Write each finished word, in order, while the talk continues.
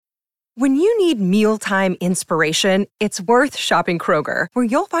When you need mealtime inspiration, it's worth shopping Kroger, where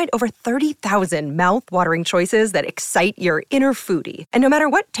you'll find over 30,000 mouth-watering choices that excite your inner foodie. And no matter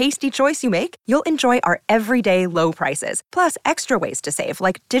what tasty choice you make, you'll enjoy our everyday low prices, plus extra ways to save,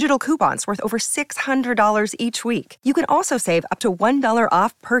 like digital coupons worth over $600 each week. You can also save up to $1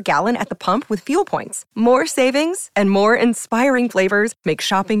 off per gallon at the pump with fuel points. More savings and more inspiring flavors make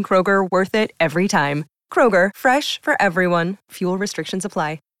shopping Kroger worth it every time. Kroger, fresh for everyone. Fuel restrictions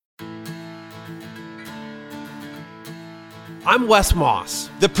apply. I'm Wes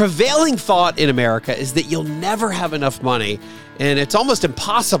Moss. The prevailing thought in America is that you'll never have enough money, and it's almost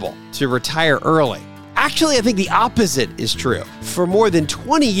impossible to retire early. Actually, I think the opposite is true. For more than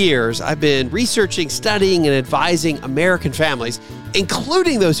 20 years, I've been researching, studying, and advising American families,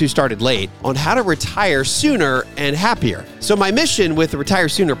 including those who started late, on how to retire sooner and happier. So my mission with the Retire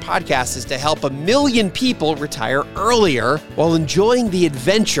Sooner podcast is to help 1 million people retire earlier while enjoying the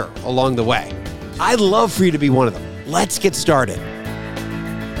adventure along the way. I'd love for you to be one of them. Let's get started.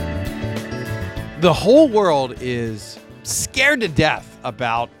 The whole world is scared to death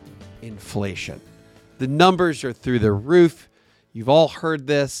about inflation. The numbers are through the roof. You've all heard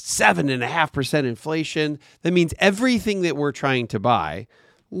this, 7.5% inflation. That means everything that we're trying to buy,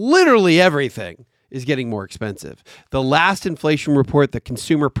 literally everything, is getting more expensive. The last inflation report, the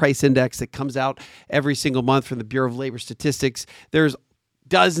Consumer Price Index that comes out every single month from the Bureau of Labor Statistics, there's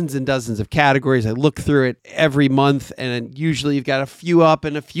dozens and dozens of categories. I look through it every month, and usually you've got a few up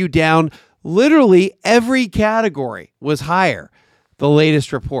and a few down. Literally every category was higher. The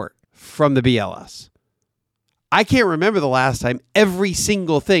latest report from the BLS. I can't remember the last time every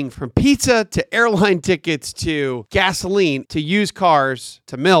single thing from pizza to airline tickets to gasoline to used cars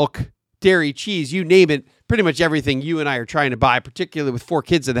to milk, dairy, cheese, you name it, pretty much everything you and I are trying to buy, particularly with 4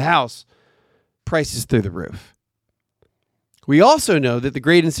 kids in the house, prices through the roof. We also know that the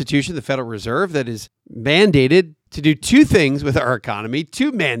great institution, the Federal Reserve, that is mandated to do 2 things with our economy,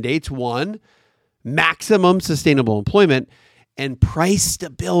 2 mandates. 1, maximum sustainable employment, and price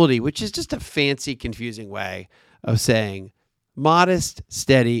stability, which is just a fancy, confusing way of saying modest,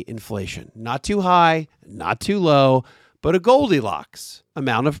 steady inflation. Not too high, not too low, but a Goldilocks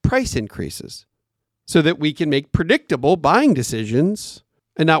amount of price increases so that we can make predictable buying decisions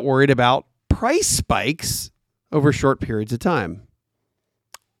and not worried about price spikes over short periods of time.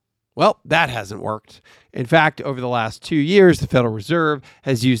 Well, that hasn't worked. In fact, over the last 2 years, the Federal Reserve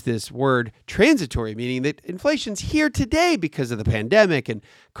has used this word transitory, meaning that inflation's here today because of the pandemic and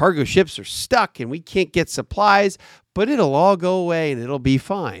cargo ships are stuck and we can't get supplies, but it'll all go away and it'll be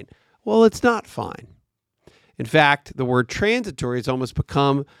fine. Well, it's not fine. In fact, the word transitory has almost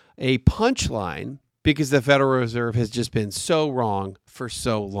become a punchline because the Federal Reserve has just been so wrong for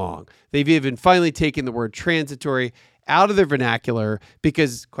so long. They've even finally taken the word transitory out of their vernacular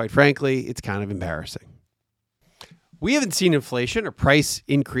because, quite frankly, it's kind of embarrassing. We haven't seen inflation or price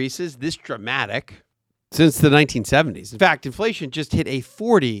increases this dramatic since the 1970s. In fact, inflation just hit a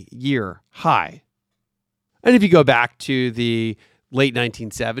 40-year high. And if you go back to the late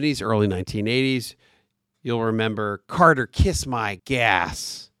 1970s, early 1980s, you'll remember Carter Kiss My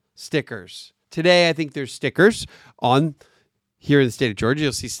Gas stickers. Today, I think there's stickers on, here in the state of Georgia,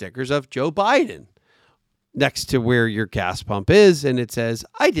 you'll see stickers of Joe Biden next to where your gas pump is, and it says,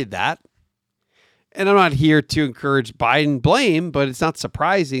 I did that. And I'm not here to encourage Biden blame, but it's not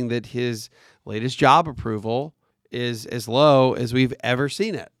surprising that his latest job approval is as low as we've ever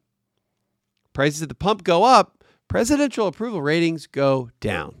seen it. Prices at the pump go up, presidential approval ratings go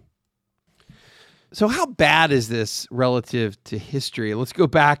down. So how bad is this relative to history? Let's go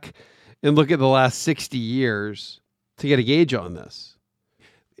back and look at the last 60 years to get a gauge on this.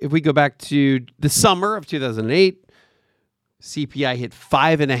 If we go back to the summer of 2008, CPI hit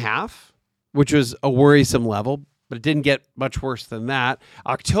 5.5, which was a worrisome level, but it didn't get much worse than that.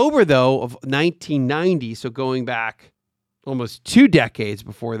 October, though, of 1990, so going back almost 2 decades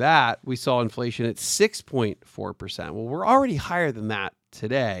before that, we saw inflation at 6.4%. Well, we're already higher than that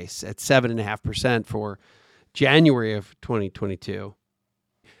today at 7.5% for January of 2022.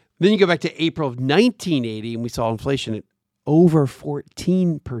 Then you go back to April of 1980, and we saw inflation at over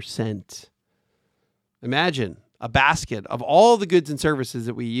 14%. Imagine a basket of all the goods and services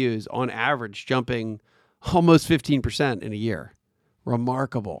that we use on average jumping almost 15% in a year.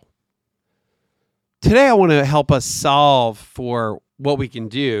 Remarkable. Today, I want to help us solve for what we can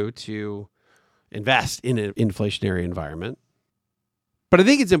do to invest in an inflationary environment. But I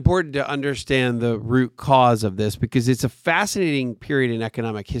think it's important to understand the root cause of this because it's a fascinating period in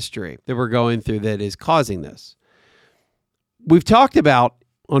economic history that we're going through that is causing this. We've talked about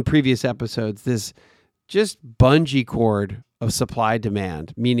on previous episodes this just bungee cord of supply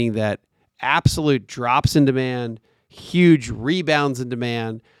demand, meaning that absolute drops in demand, huge rebounds in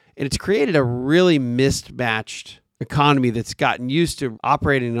demand, and it's created a really mismatched economy that's gotten used to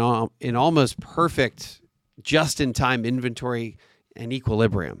operating in almost perfect just-in-time inventory and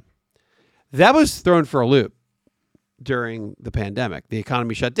equilibrium. That was thrown for a loop during the pandemic. The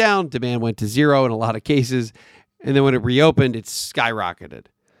economy shut down, demand went to zero in a lot of cases, and then when it reopened, it skyrocketed.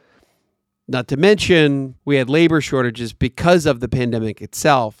 Not to mention, we had labor shortages because of the pandemic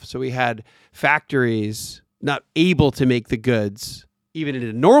itself. So we had factories not able to make the goods, even at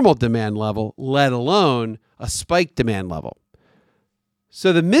a normal demand level, let alone a spike demand level.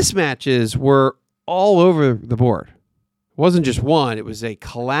 So the mismatches were all over the board. It wasn't just one, it was a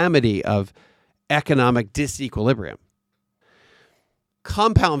calamity of economic disequilibrium.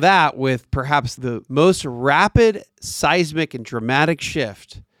 Compound that with perhaps the most rapid, seismic, and dramatic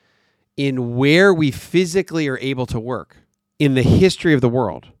shift in where we physically are able to work in the history of the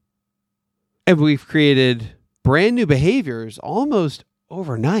world. And we've created brand new behaviors almost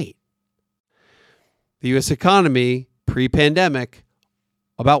overnight. The U.S. economy, pre-pandemic,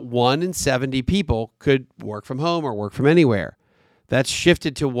 about 1 in 70 people could work from home or work from anywhere. That's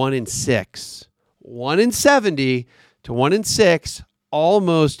shifted to 1 in 6. 1 in 70 to 1 in 6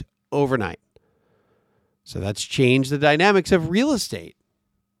 almost overnight. So that's changed the dynamics of real estate.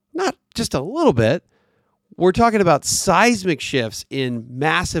 Not just a little bit. We're talking about seismic shifts in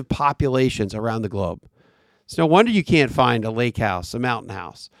massive populations around the globe. It's no wonder you can't find a lake house, a mountain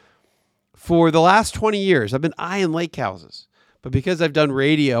house. For the last 20 years, I've been eyeing lake houses. But because I've done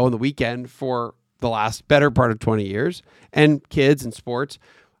radio on the weekend for the last better part of 20 years, and kids and sports,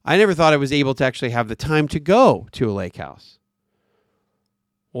 I never thought I was able to actually have the time to go to a lake house.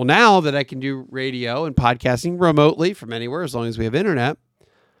 Well, now that I can do radio and podcasting remotely from anywhere, as long as we have internet,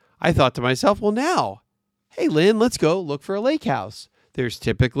 I thought to myself, well, now, hey, Lynn, let's go look for a lake house. There's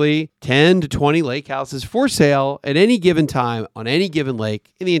typically 10 to 20 lake houses for sale at any given time on any given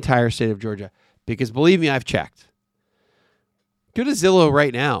lake in the entire state of Georgia. Because believe me, I've checked. Go to Zillow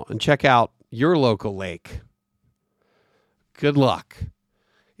right now and check out your local lake. Good luck.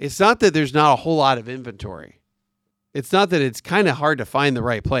 It's not that there's not a whole lot of inventory. It's not that it's kind of hard to find the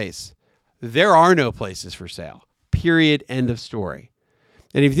right place. There are no places for sale. Period. End of story.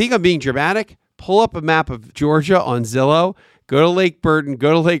 And if you think I'm being dramatic, pull up a map of Georgia on Zillow, go to Lake Burton,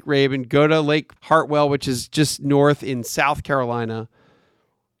 go to Lake Raven, go to Lake Hartwell, which is just north in South Carolina,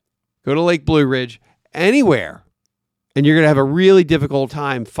 go to Lake Blue Ridge, anywhere. And you're going to have a really difficult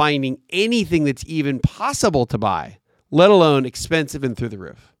time finding anything that's even possible to buy, let alone expensive and through the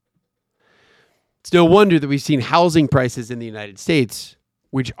roof. It's no wonder that we've seen housing prices in the United States,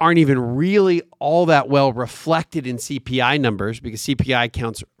 which aren't even really all that well reflected in CPI numbers because CPI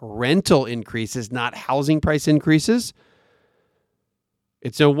counts rental increases, not housing price increases.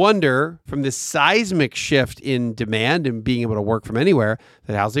 It's no wonder from this seismic shift in demand and being able to work from anywhere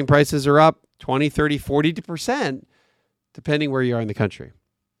that housing prices are up 20, 30, 40%, depending where you are in the country.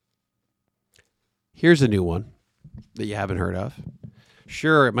 Here's a new one that you haven't heard of.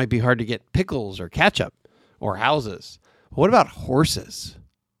 Sure, it might be hard to get pickles or ketchup or houses. But what about horses?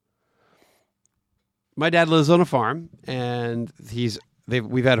 My dad lives on a farm, and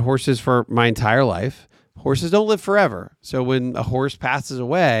we've had horses for my entire life. Horses don't live forever. So when a horse passes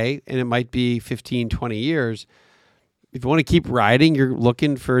away, and it might be 15, 20 years, if you want to keep riding, you're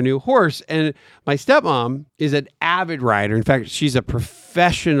looking for a new horse. And my stepmom is an avid rider. In fact, she's a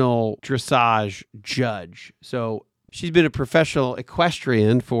professional dressage judge. So she's been a professional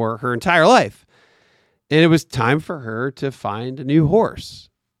equestrian for her entire life. And it was time for her to find a new horse.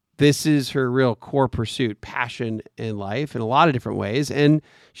 This is her real core pursuit, passion in life in a lot of different ways. And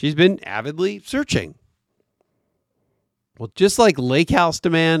she's been avidly searching. Well, just like lake house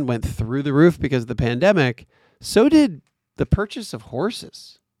demand went through the roof because of the pandemic, so did the purchase of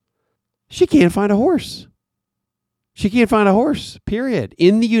horses. She can't find a horse. She can't find a horse, period.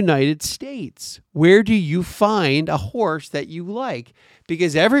 In the United States, where do you find a horse that you like?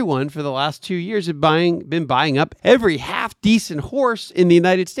 Because everyone for the last 2 years have been buying up every half-decent horse in the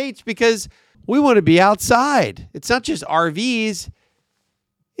United States because we want to be outside. It's not just RVs.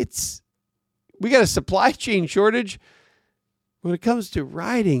 We got a supply chain shortage when it comes to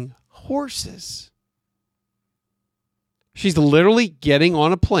riding horses. She's literally getting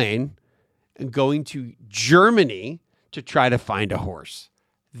on a plane and going to Germany to try to find a horse.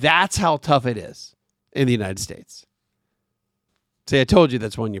 That's how tough it is in the United States. See, I told you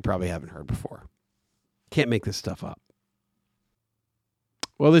that's one you probably haven't heard before. Can't make this stuff up.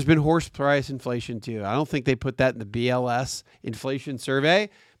 Well, there's been horse price inflation too. I don't think they put that in the BLS inflation survey,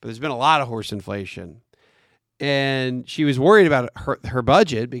 but there's been a lot of horse inflation. And she was worried about her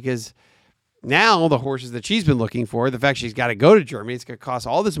budget because now the horses that she's been looking for, the fact she's got to go to Germany, it's going to cost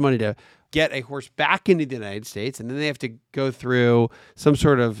all this money to get a horse back into the United States. And then they have to go through some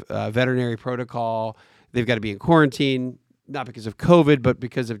sort of veterinary protocol. They've got to be in quarantine, not because of COVID, but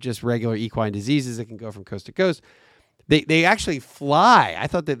because of just regular equine diseases that can go from coast to coast. They actually fly. I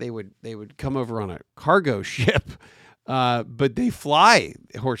thought that they would come over on a cargo ship, but they fly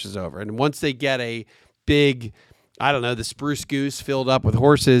horses over. And once they get a big, I don't know, the Spruce Goose filled up with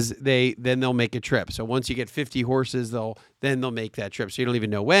horses, then they'll make a trip. So once you get 50 horses, they'll make that trip. So you don't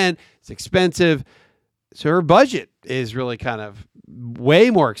even know when. It's expensive. So her budget is really kind of way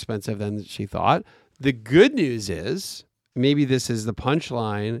more expensive than she thought. The good news is, maybe this is the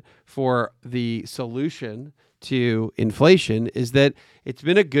punchline for the solution to inflation, is that it's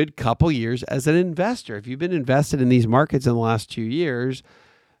been a good couple years as an investor. If you've been invested in these markets in the last 2 years,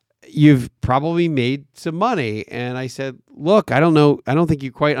 you've probably made some money. And I said, look, I don't think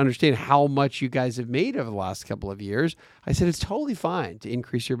you quite understand how much you guys have made over the last couple of years. I said, it's totally fine to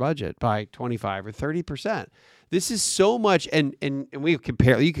increase your budget by 25 or 30%. This is so much. And you could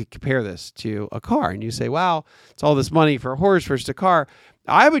compare this to a car and you say, wow, it's all this money for a horse versus a car.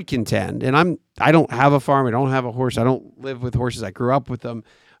 I would contend, and I don't have a farm, I don't have a horse, I don't live with horses, I grew up with them,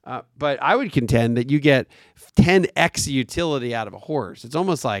 but I would contend that you get 10x utility out of a horse. It's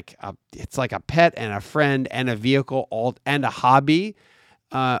almost like it's like a pet and a friend and a vehicle and a hobby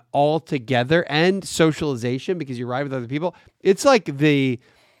all together, and socialization because you ride with other people. It's like the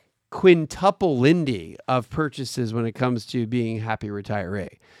quintuple Lindy of purchases when it comes to being a happy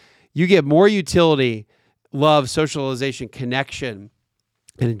retiree. You get more utility, love, socialization, connection,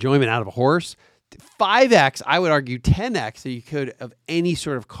 and enjoyment out of a horse, 5x, I would argue 10x that you could of any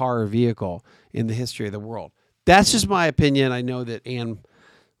sort of car or vehicle in the history of the world. That's just my opinion. I know that Anne,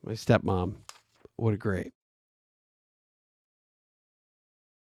 my stepmom, would agree.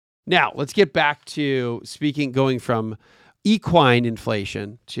 Now, let's get back to going from equine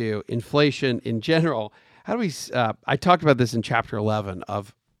inflation to inflation in general. How do we, I talked about this in chapter 11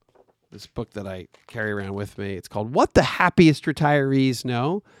 of this book that I carry around with me. It's called What the Happiest Retirees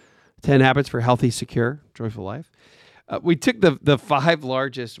Know, 10 Habits for Healthy, Secure, Joyful Life. We took the 5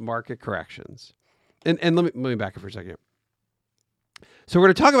 largest market corrections. And let me back up for a second. So we're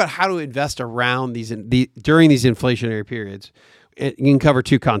going to talk about how to invest around during these inflationary periods. You can cover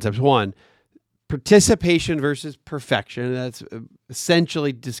 2 concepts. One, participation versus perfection. That's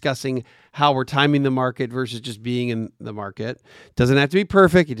essentially discussing how we're timing the market versus just being in the market. Doesn't have to be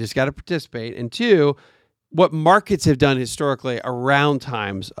perfect. You just got to participate. And 2, what markets have done historically around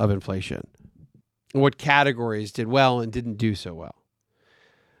times of inflation and what categories did well and didn't do so well.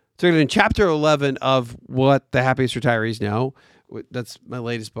 So in chapter 11 of What the Happiest Retirees Know, that's my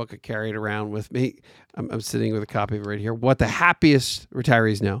latest book. I carry it around with me. I'm sitting with a copy of it right here. What the Happiest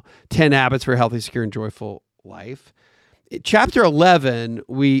Retirees Know, 10 Habits for a Healthy, Secure, and Joyful Life. In chapter 11,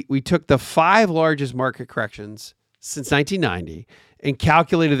 we took the 5 largest market corrections since 1990 and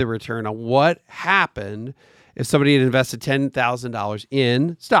calculated the return on what happened if somebody had invested $10,000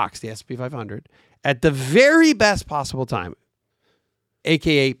 in stocks, the S&P 500, at the very best possible time,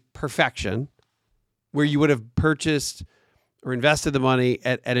 aka perfection, where you would have purchased or invested the money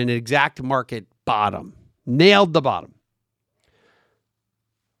at an exact market bottom, nailed the bottom,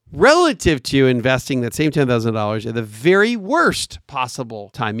 relative to investing that same $10,000 at the very worst possible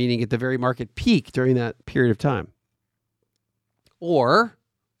time, meaning at the very market peak during that period of time. Or,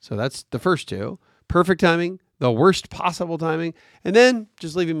 so that's the first 2, perfect timing, the worst possible timing, and then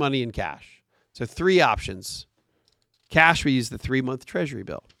just leaving money in cash. So 3 options. Cash, we use the 3-month treasury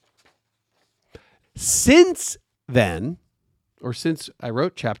bill. Since then, or since I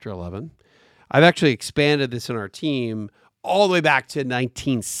wrote chapter 11, I've actually expanded this in our team all the way back to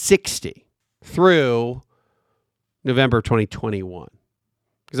 1960 through November of 2021.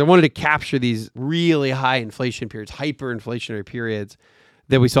 Because I wanted to capture these really high inflation periods, hyperinflationary periods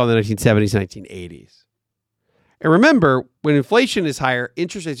that we saw in the 1970s, 1980s. And remember, when inflation is higher,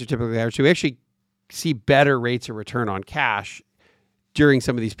 interest rates are typically higher, so we actually see better rates of return on cash during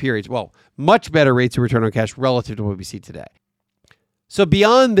some of these periods. Well, much better rates of return on cash relative to what we see today. So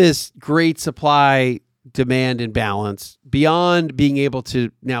beyond this great supply demand imbalance, beyond being able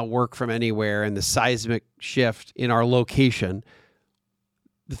to now work from anywhere and the seismic shift in our location,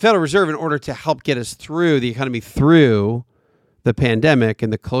 the Federal Reserve, in order to help get us through the economy, through the pandemic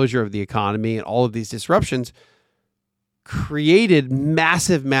and the closure of the economy and all of these disruptions, created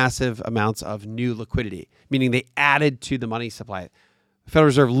massive, massive amounts of new liquidity, meaning they added to the money supply. The Federal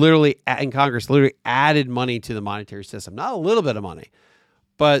Reserve literally, and Congress literally added money to the monetary system. Not a little bit of money,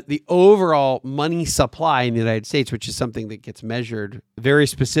 But the overall money supply in the United States, which is something that gets measured very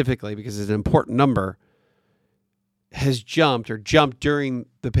specifically because it's an important number, has jumped during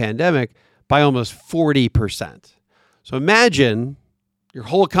the pandemic by almost 40%. So imagine your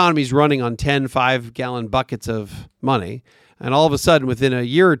whole economy is running on 10 5-gallon buckets of money, and all of a sudden, within a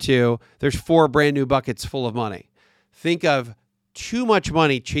year or two, there's 4 brand new buckets full of money. Think of too much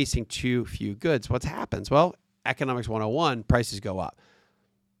money chasing too few goods. What happens? Well, Economics 101, prices go up.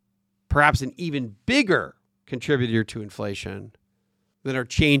 Perhaps an even bigger contributor to inflation than are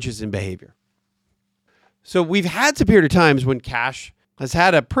changes in behavior. So we've had some period of times when cash has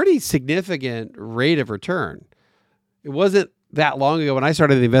had a pretty significant rate of return. It wasn't that long ago when I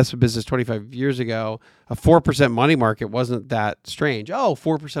started the investment business 25 years ago, a 4% money market wasn't that strange.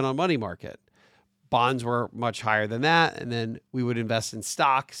 4% on money market. Bonds were much higher than that. And then we would invest in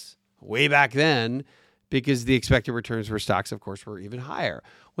stocks way back then because the expected returns for stocks, of course, were even higher.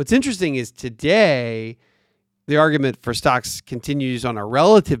 What's interesting is today, the argument for stocks continues on a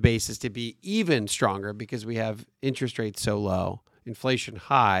relative basis to be even stronger because we have interest rates so low, inflation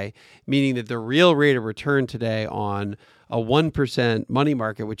high, meaning that the real rate of return today on a 1% money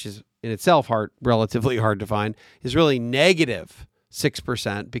market, which is in itself relatively hard to find, is really negative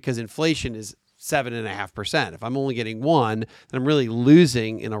 6% because inflation is 7.5%. If I'm only getting 1, then I'm really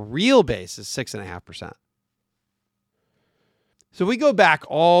losing in a real basis 6.5%. So we go back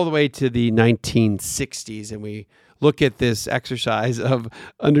all the way to the 1960s and we look at this exercise of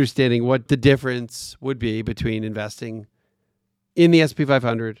understanding what the difference would be between investing in the S&P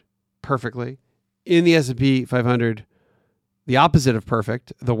 500 perfectly, in the S&P 500, the opposite of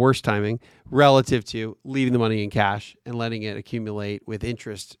perfect, the worst timing, relative to leaving the money in cash and letting it accumulate with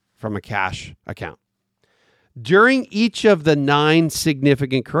interest from a cash account. During each of the 9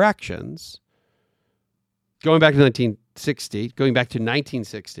 significant corrections, going back to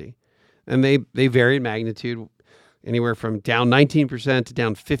 1960, and they vary in magnitude anywhere from down 19% to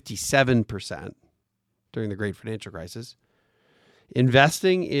down 57% during the Great Financial Crisis.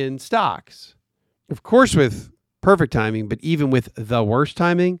 Investing in stocks, of course with perfect timing, but even with the worst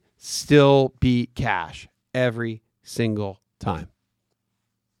timing, still beat cash every single time.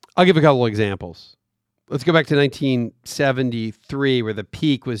 I'll give a couple of examples. Let's go back to 1973, where the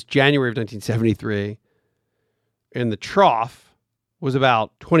peak was January of 1973, and the trough was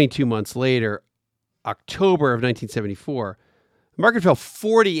about 22 months later, October of 1974. The market fell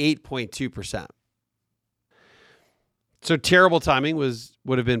 48.2%. So terrible timing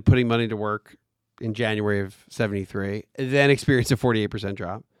would have been putting money to work in January of 73, then experienced a 48%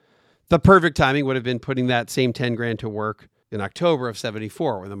 drop. The perfect timing would have been putting that same 10 grand to work in October of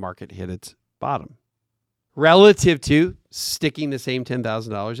 74 when the market hit its bottom. Relative to sticking the same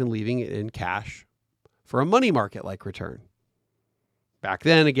 $10,000 and leaving it in cash for a money market-like return. Back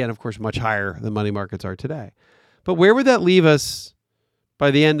then, again, of course, much higher than money markets are today. But where would that leave us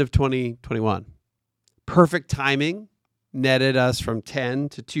by the end of 2021? Perfect timing netted us from 10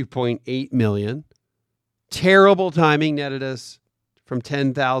 to 2.8 million. Terrible timing netted us from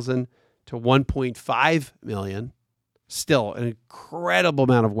 10,000 to 1.5 million. Still an incredible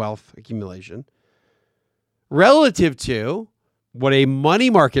amount of wealth accumulation. Relative to what a money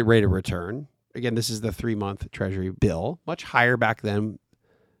market rate of return, again, this is the 3-month Treasury bill, much higher back then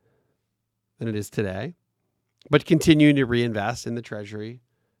than it is today, but continuing to reinvest in the Treasury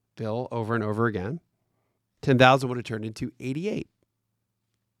bill over and over again. 10,000 would have turned into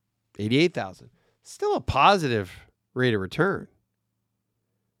 88,000. Still a positive rate of return.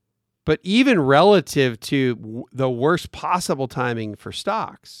 But even relative to the worst possible timing for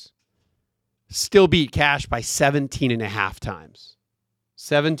stocks, still beat cash by 17.5 times.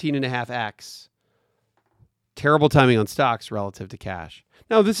 17.5x. Terrible timing on stocks relative to cash.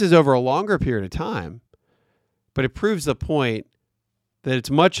 Now, this is over a longer period of time, but it proves the point that it's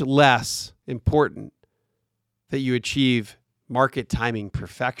much less important that you achieve market timing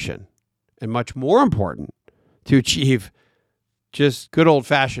perfection and much more important to achieve just good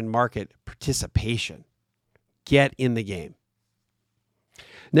old-fashioned market participation. Get in the game.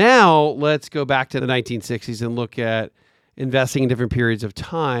 Now, let's go back to the 1960s and look at investing in different periods of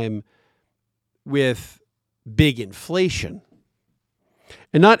time with big inflation.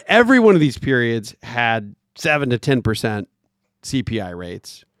 And not every one of these periods had 7 to 10% CPI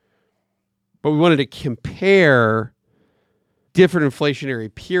rates, but we wanted to compare different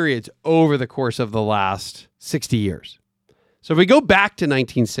inflationary periods over the course of the last 60 years. So if we go back to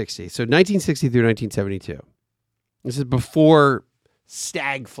 1960, so 1960 through 1972, this is before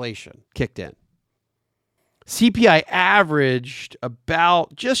stagflation kicked in. CPI averaged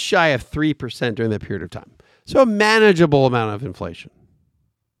about just shy of 3% during that period of time. So a manageable amount of inflation.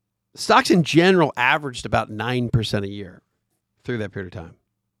 Stocks in general averaged about 9% a year through that period of time.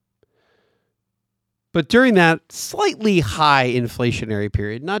 But during that slightly high inflationary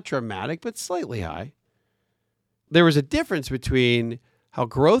period, not dramatic, but slightly high, there was a difference between how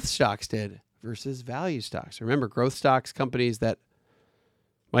growth stocks did versus value stocks. Remember, growth stocks, companies that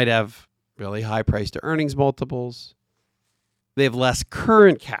might have really high price to earnings multiples. They have less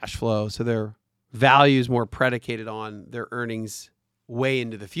current cash flow, so their value is more predicated on their earnings way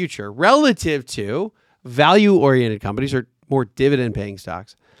into the future relative to value-oriented companies or more dividend-paying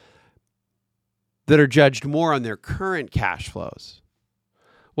stocks that are judged more on their current cash flows.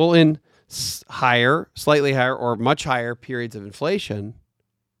 Well, in higher, slightly higher, or much higher periods of inflation,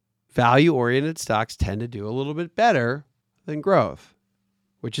 value-oriented stocks tend to do a little bit better than growth,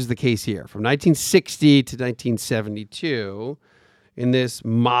 which is the case here. From 1960 to 1972, in this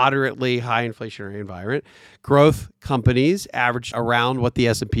moderately high inflationary environment, growth companies averaged around what the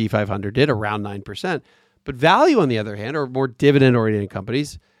S&P 500 did, around 9%. But value, on the other hand, or more dividend-oriented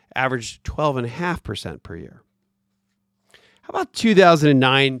companies, averaged 12.5% per year. How about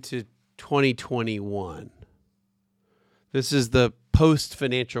 2009 to 2021? This is the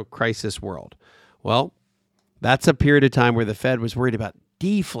post-financial crisis world. Well, that's a period of time where the Fed was worried about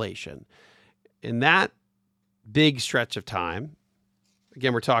deflation. In that big stretch of time,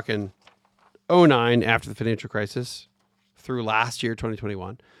 again, we're talking 2009 after the financial crisis through last year,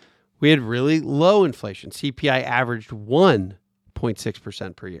 2021, we had really low inflation. CPI averaged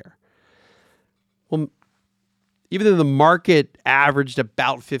 1.6% per year. Well, even though the market averaged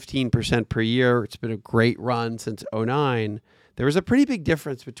about 15% per year, it's been a great run since 2009, there was a pretty big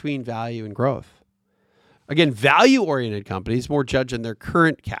difference between value and growth. Again, value-oriented companies, more judged on their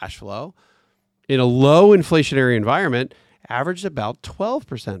current cash flow, in a low inflationary environment, averaged about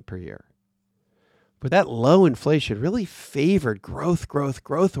 12% per year. But that low inflation really favored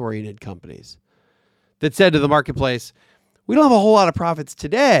growth-oriented companies that said to the marketplace, we don't have a whole lot of profits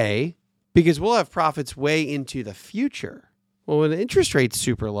today because we'll have profits way into the future. Well, when the interest rate's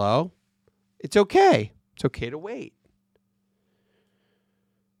super low, it's okay. It's okay to wait.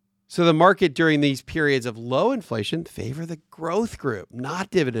 So the market during these periods of low inflation favor the growth group,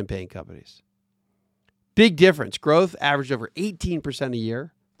 not dividend-paying companies. Big difference. Growth averaged over 18% a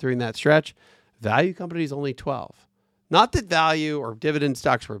year during that stretch. Value companies only 12. Not that value or dividend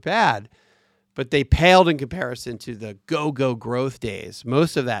stocks were bad, but they paled in comparison to the go-go growth days.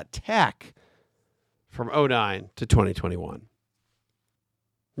 Most of that tech from 2009 to 2021.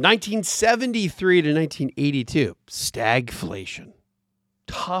 1973 to 1982, stagflation.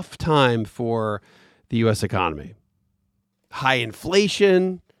 Tough time for the U.S. economy. High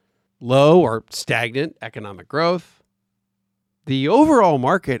inflation, low or stagnant economic growth. The overall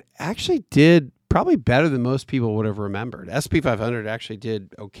market actually did probably better than most people would have remembered. S&P 500 actually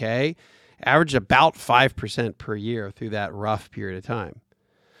did okay, averaged about 5% per year through that rough period of time.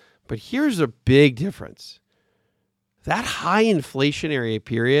 But here's a big difference. That high inflationary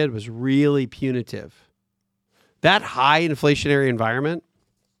period was really punitive. That high inflationary environment,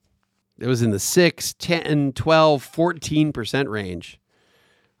 it was in the 6, 10, 12, 14% range,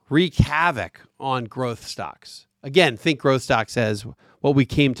 wreak havoc on growth stocks. Again, think growth stocks as what we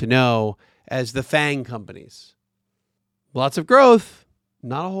came to know as the FANG companies. Lots of growth,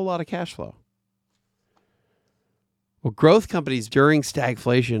 not a whole lot of cash flow. Well, growth companies during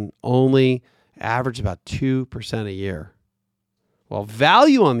stagflation only average about 2% a year. While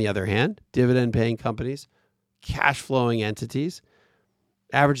value, on the other hand, dividend-paying companies, cash-flowing entities,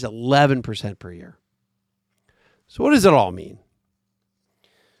 averaged 11% per year. So what does it all mean?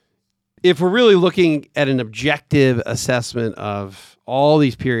 If we're really looking at an objective assessment of all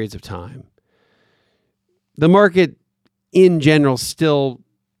these periods of time, the market in general still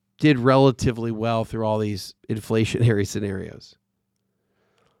did relatively well through all these inflationary scenarios.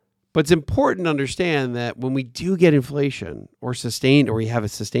 But it's important to understand that when we do get inflation or we have a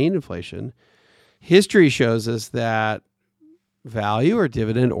sustained inflation, history shows us that value or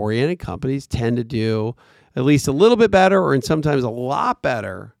dividend-oriented companies tend to do at least a little bit better or sometimes a lot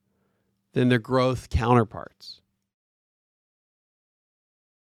better than their growth counterparts.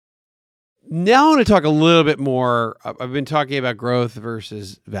 Now I want to talk a little bit more. I've been talking about growth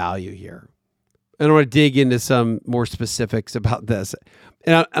versus value here. And I want to dig into some more specifics about this.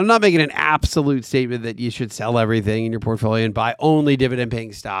 And I'm not making an absolute statement that you should sell everything in your portfolio and buy only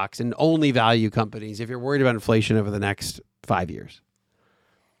dividend-paying stocks and only value companies if you're worried about inflation over the next 5 years.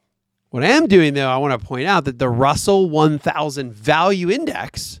 What I am doing, though, I want to point out that the Russell 1000 Value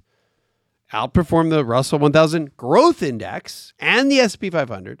Index outperformed the Russell 1000 Growth Index and the S&P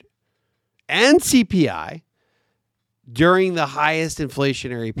 500 and CPI during the highest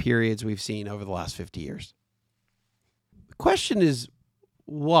inflationary periods we've seen over the last 50 years. The question is,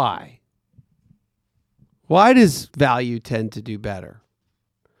 why? Why does value tend to do better?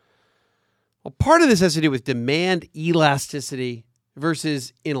 Well, part of this has to do with demand elasticity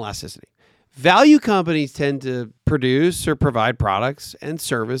versus inelasticity. Value companies tend to produce or provide products and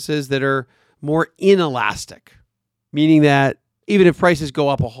services that are more inelastic, meaning that even if prices go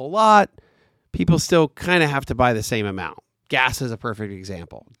up a whole lot, people still kind of have to buy the same amount. Gas is a perfect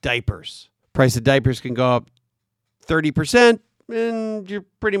example. Diapers. Price of diapers can go up 30%, and you're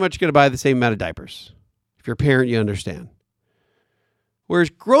pretty much going to buy the same amount of diapers. If you're a parent, you understand. Whereas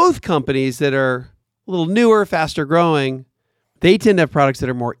growth companies that are a little newer, faster growing, they tend to have products that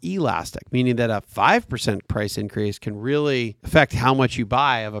are more elastic, meaning that a 5% price increase can really affect how much you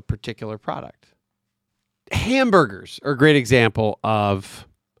buy of a particular product. Hamburgers are a great example of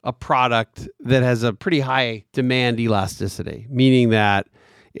a product that has a pretty high demand elasticity, meaning that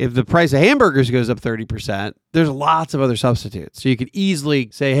if the price of hamburgers goes up 30%, there's lots of other substitutes. So you could easily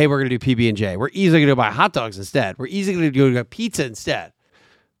say, hey, we're going to do PB&J. We're easily going to buy hot dogs instead. We're easily going to go pizza instead.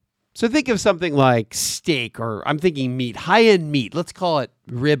 So think of something like steak, or I'm thinking meat, high-end meat. Let's call it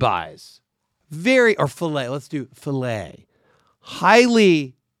ribeyes. Or filet. Let's do filet.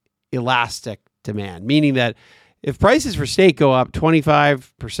 Highly elastic demand, meaning that if prices for steak go up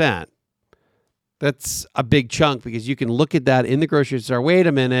 25%, that's a big chunk, because you can look at that in the grocery store. Wait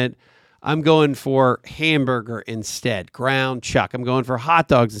a minute, I'm going for hamburger instead, ground chuck. I'm going for hot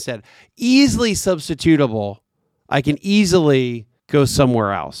dogs instead. Easily substitutable. I can easily go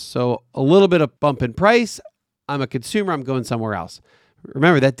somewhere else. So a little bit of bump in price. I'm a consumer. I'm going somewhere else.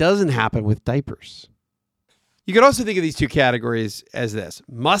 Remember, that doesn't happen with diapers. You could also think of these two categories as this: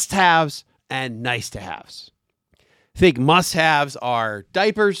 must-haves and nice-to-haves. Think must-haves are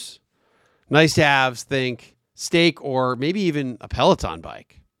diapers. Nice-to-haves, think steak, or maybe even a Peloton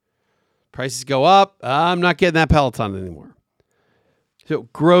bike. Prices go up. I'm not getting that Peloton anymore. So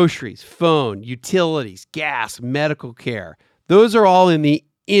groceries, phone, utilities, gas, medical care. Those are all in the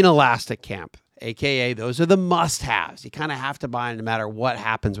inelastic camp, aka those are the must-haves. You kind of have to buy no matter what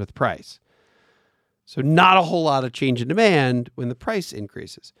happens with price. So not a whole lot of change in demand when the price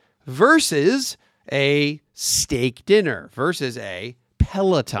increases, versus a steak dinner, versus a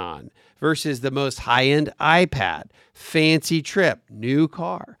Peloton, versus the most high-end iPad, fancy trip, new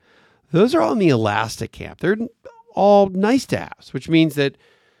car. Those are all in the elastic camp. They're all nice-to-haves, which means that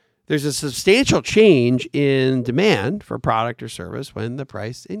there's a substantial change in demand for product or service when the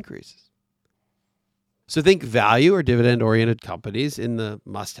price increases. So think value or dividend-oriented companies in the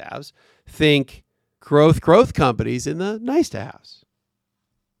must-haves. Think growth companies in the nice-to-haves.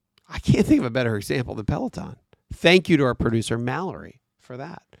 I can't think of a better example than Peloton. Thank you to our producer, Mallory, for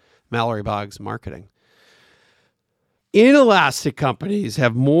that. Mallory Boggs Marketing. Inelastic companies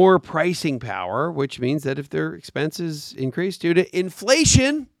have more pricing power, which means that if their expenses increase due to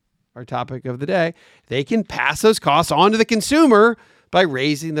inflation, our topic of the day, they can pass those costs on to the consumer by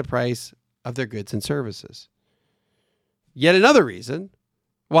raising the price of their goods and services. Yet another reason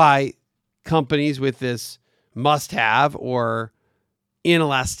why companies with this must-have or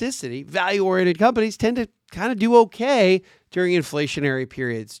inelasticity, value-oriented companies, tend to kind of do okay during inflationary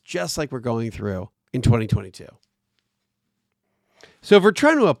periods, just like we're going through in 2022. So if we're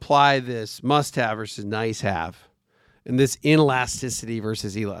trying to apply this must-have versus nice-have, and this inelasticity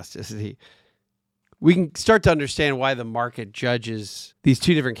versus elasticity, we can start to understand why the market judges these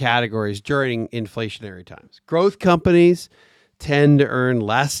two different categories during inflationary times. Growth companies tend to earn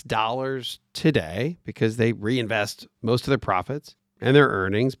less dollars today because they reinvest most of their profits and their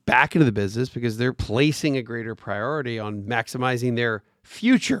earnings back into the business because they're placing a greater priority on maximizing their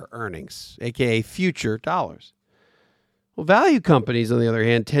future earnings, aka future dollars. Well, value companies, on the other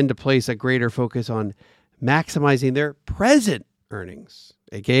hand, tend to place a greater focus on maximizing their present earnings,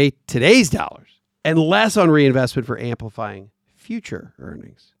 aka today's dollars, and less on reinvestment for amplifying future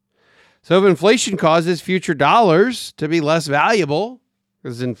earnings. So if inflation causes future dollars to be less valuable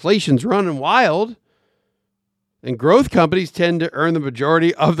because inflation's running wild, and growth companies tend to earn the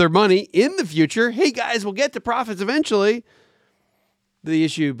majority of their money in the future, hey guys, we'll get to profits eventually, the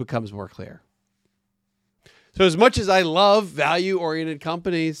issue becomes more clear. So as much as I love value-oriented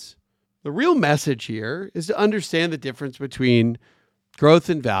companies, the real message here is to understand the difference between growth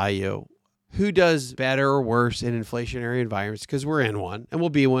and value. Who does better or worse in inflationary environments? Because we're in one, and we'll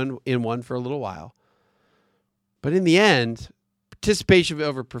be in one for a little while. But in the end, participation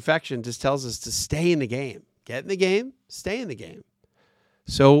over perfection just tells us to stay in the game. Get in the game, stay in the game.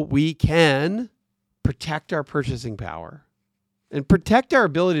 So we can protect our purchasing power and protect our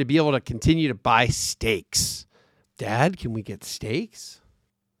ability to be able to continue to buy steaks, Dad, can we get steaks?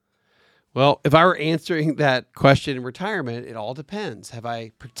 Well, if I were answering that question in retirement, it all depends. Have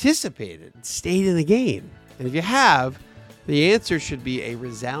I participated, stayed in the game? And if you have, the answer should be a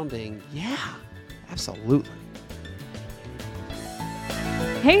resounding, yeah, absolutely.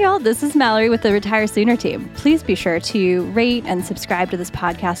 Hey y'all, this is Mallory with the Retire Sooner team. Please be sure to rate and subscribe to this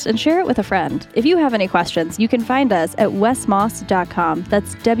podcast and share it with a friend. If you have any questions, you can find us at wesmoss.com.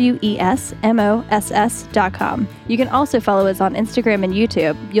 That's WESMOSS.com. You can also follow us on Instagram and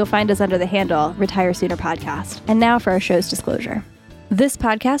YouTube. You'll find us under the handle Retire Sooner Podcast. And now for our show's disclosure. This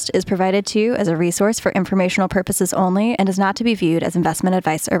podcast is provided to you as a resource for informational purposes only and is not to be viewed as investment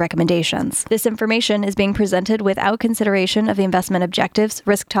advice or recommendations. This information is being presented without consideration of the investment objectives,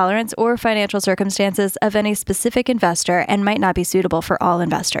 risk tolerance, or financial circumstances of any specific investor and might not be suitable for all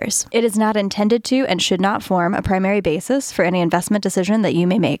investors. It is not intended to and should not form a primary basis for any investment decision that you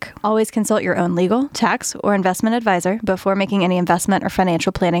may make. Always consult your own legal, tax, or investment advisor before making any investment or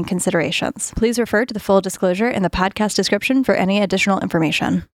financial planning considerations. Please refer to the full disclosure in the podcast description for any additional information.